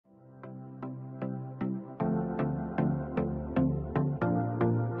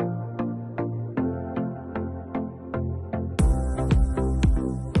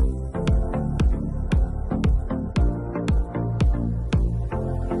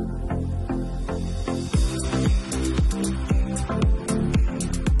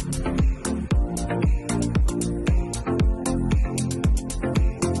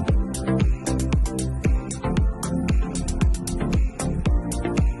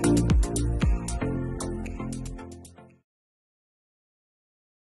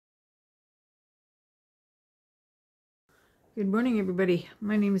Good morning, everybody.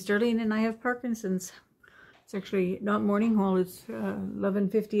 My name is Darlene and I have Parkinson's. It's actually not morning, well, it's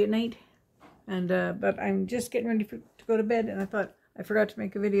 11:50 at night. And but I'm just getting ready to go to bed, and I thought I forgot to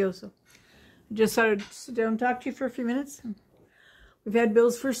make a video, so I just thought I'd sit down and talk to you for a few minutes. We've had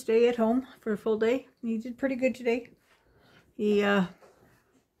Bill's first day at home for a full day. He did pretty good today. He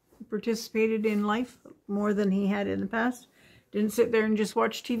participated in life more than he had in the past. Didn't sit there and just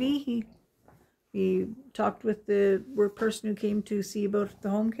watch TV. He talked with the person who came to see about the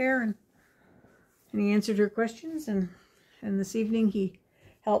home care, and he answered her questions, and this evening he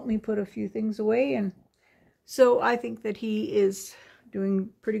helped me put a few things away, and so I think that he is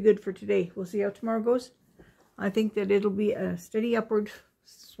doing pretty good for today. We'll see how tomorrow goes. I think that it'll be a steady upward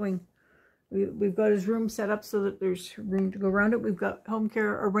swing. We've got his room set up so that there's room to go around it. We've got home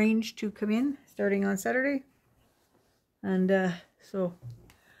care arranged to come in starting on Saturday, and so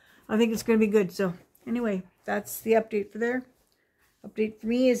I think it's going to be good. So anyway, that's the update for there. Update for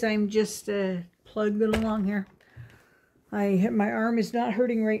me is I'm just plugging along here. My arm is not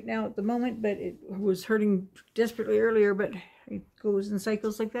hurting right now at the moment, but it was hurting desperately earlier, but it goes in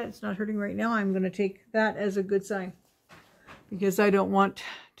cycles like that. It's not hurting right now. I'm going to take that as a good sign, because I don't want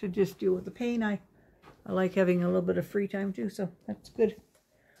to just deal with the pain. I like having a little bit of free time too, so that's good.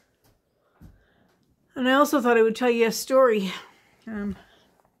 And I also thought I would tell you a story.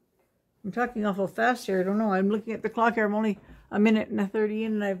 I'm talking awful fast here. I don't know. I'm looking at the clock here. I'm only a minute and 30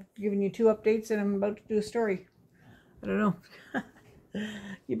 in, and I've given you 2 updates, and I'm about to do a story. I don't know.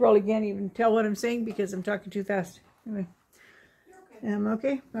 You probably can't even tell what I'm saying because I'm talking too fast. Anyway, I'm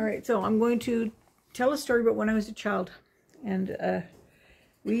okay. All right. So I'm going to tell a story about when I was a child, and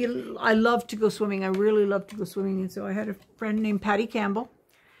I love to go swimming. I really love to go swimming, and so I had a friend named Patty Campbell,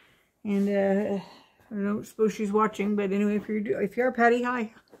 and I don't suppose she's watching, but anyway, if you are Patty,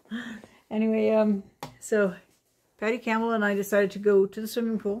 hi. Anyway, so Patty Campbell and I decided to go to the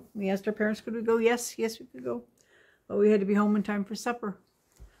swimming pool. We asked our parents, could we go? Yes, we could go. But we had to be home in time for supper.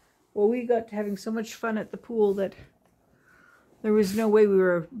 Well, we got to having so much fun at the pool that there was no way we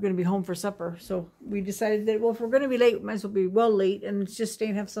were going to be home for supper. So we decided that, well, if we're going to be late, we might as well be well late and just stay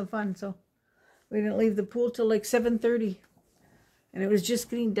and have some fun. So we didn't leave the pool till like 7:30. And it was just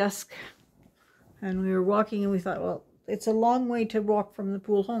getting dusk. And we were walking, and we thought, well, it's a long way to walk from the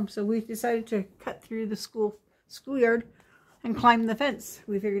pool home. So we decided to cut through the schoolyard and climb the fence.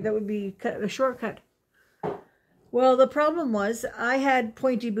 We figured that would be a shortcut. Well, the problem was I had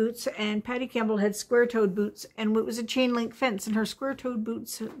pointy boots and Patty Campbell had square-toed boots, and it was a chain link fence, and her square-toed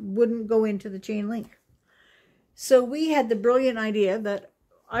boots wouldn't go into the chain link. So we had the brilliant idea that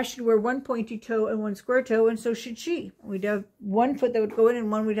I should wear one pointy toe and one square toe, and so should she. We'd have one foot that would go in and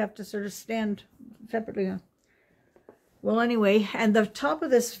one we'd have to sort of stand separately on. Well, anyway, and the top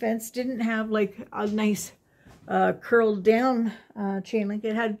of this fence didn't have like a nice curled down chain link.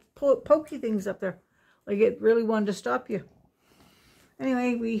 It had pokey things up there. Like it really wanted to stop you.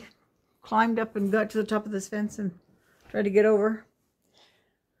 Anyway, we climbed up and got to the top of this fence and tried to get over.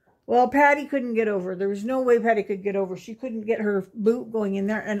 Well, Patty couldn't get over. There was no way Patty could get over. She couldn't get her boot going in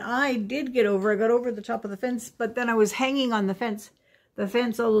there. And I did get over. I got over the top of the fence, but then I was hanging on the fence. The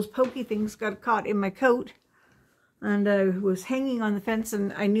fence, all those pokey things got caught in my coat. And I was hanging on the fence,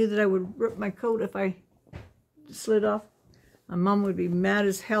 and I knew that I would rip my coat if I slid off. My mom would be mad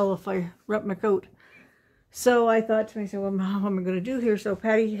as hell if I ripped my coat. So I thought to myself, well, Mom, what am I going to do here? So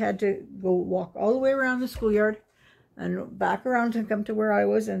Patty had to go walk all the way around the schoolyard and back around to come to where I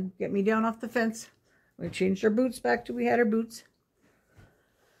was and get me down off the fence. We changed our boots back to we had our boots.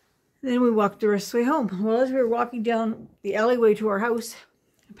 Then we walked the rest of the way home. Well, as we were walking down the alleyway to our house,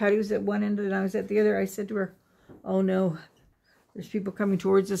 Patty was at one end and I was at the other. I said to her, oh no, there's people coming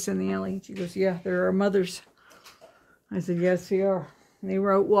towards us in the alley. She goes, yeah, there are mothers. I said, yes, they are. And they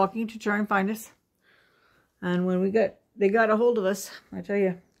were out walking to try and find us. And when they got a hold of us, I tell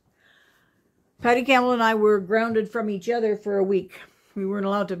you, Patty Campbell and I were grounded from each other for a week. We weren't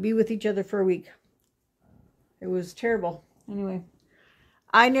allowed to be with each other for a week. It was terrible. Anyway,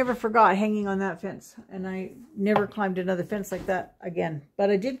 I never forgot hanging on that fence, and I never climbed another fence like that again.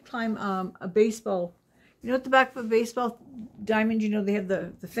 But I did climb a baseball. You know, at the back of a baseball diamond, you know, they have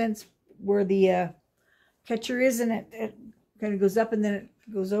the fence where the catcher is, and it kind of goes up and then it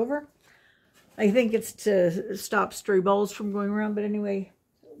goes over. I think it's to stop stray balls from going around. But anyway,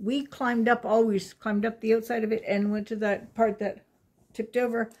 we always climbed up the outside of it and went to that part that tipped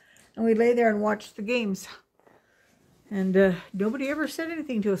over. And we lay there and watched the games. And nobody ever said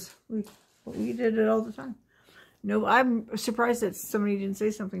anything to us. We did it all the time. No, I'm surprised that somebody didn't say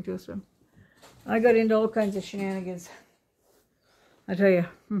something to us. But I got into all kinds of shenanigans. I tell you.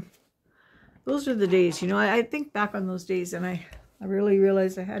 those are the days, you know. I think back on those days, and I really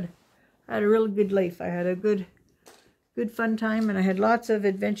realized I had a really good life. I had a good fun time, and I had lots of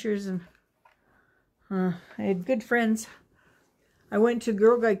adventures, and I had good friends. I went to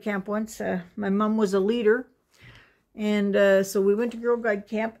Girl Guide camp once. My mom was a leader, and so we went to Girl Guide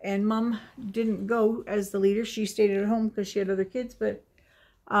camp, and Mom didn't go as the leader. She stayed at home because she had other kids, but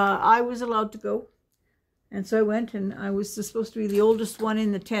I was allowed to go. And so I went, and I was supposed to be the oldest one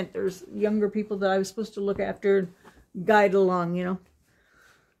in the tent. There's younger people that I was supposed to look after and guide along, you know.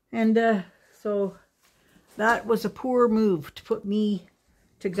 And so that was a poor move to put me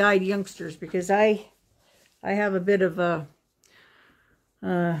to guide youngsters, because I have a bit of a,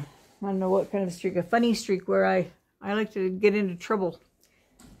 I don't know what kind of streak, a funny streak where I like to get into trouble.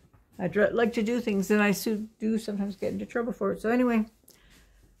 I like to do things, and I do sometimes get into trouble for it. So anyway,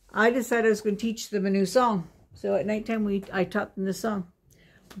 I decided I was going to teach them a new song. So at nighttime, I taught them this song.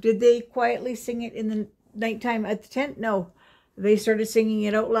 Did they quietly sing it in the nighttime at the tent? No. They started singing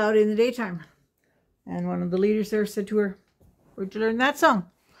it out loud in the daytime. And one of the leaders there said to her, "Where'd you learn that song?"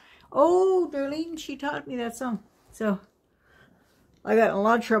 "Oh, Darlene, she taught me that song." So I got in a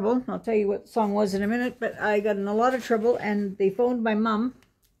lot of trouble. I'll tell you what the song was in a minute, but I got in a lot of trouble, and they phoned my mom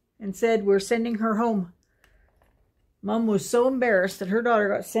and said, "We're sending her home." Mom was so embarrassed that her daughter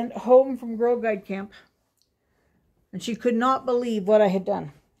got sent home from Girl Guide camp, and she could not believe what I had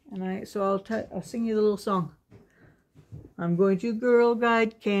done. And so I'll sing you the little song. "I'm going to Girl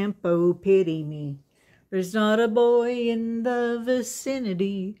Guide camp, oh pity me. There's not a boy in the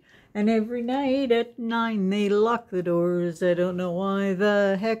vicinity, and every night at 9 they lock the doors. I don't know why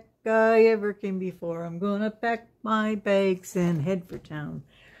the heck I ever came before. I'm gonna pack my bags and head for town.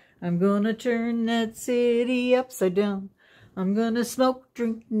 I'm gonna turn that city upside down. I'm gonna smoke,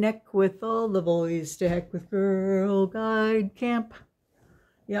 drink, neck with all the boys. To heck with Girl Guide camp."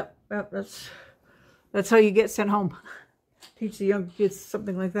 Yep, that's how you get sent home. Teach the young kids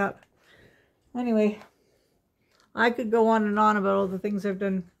something like that. Anyway, I could go on and on about all the things I've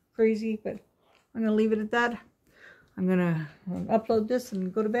done crazy, but I'm gonna leave it at that. I'm gonna upload this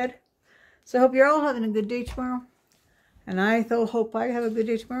and go to bed. So I hope you're all having a good day tomorrow. And I hope I have a good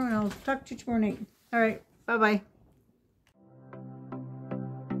day tomorrow, and I'll talk to you tomorrow night. All right, bye-bye.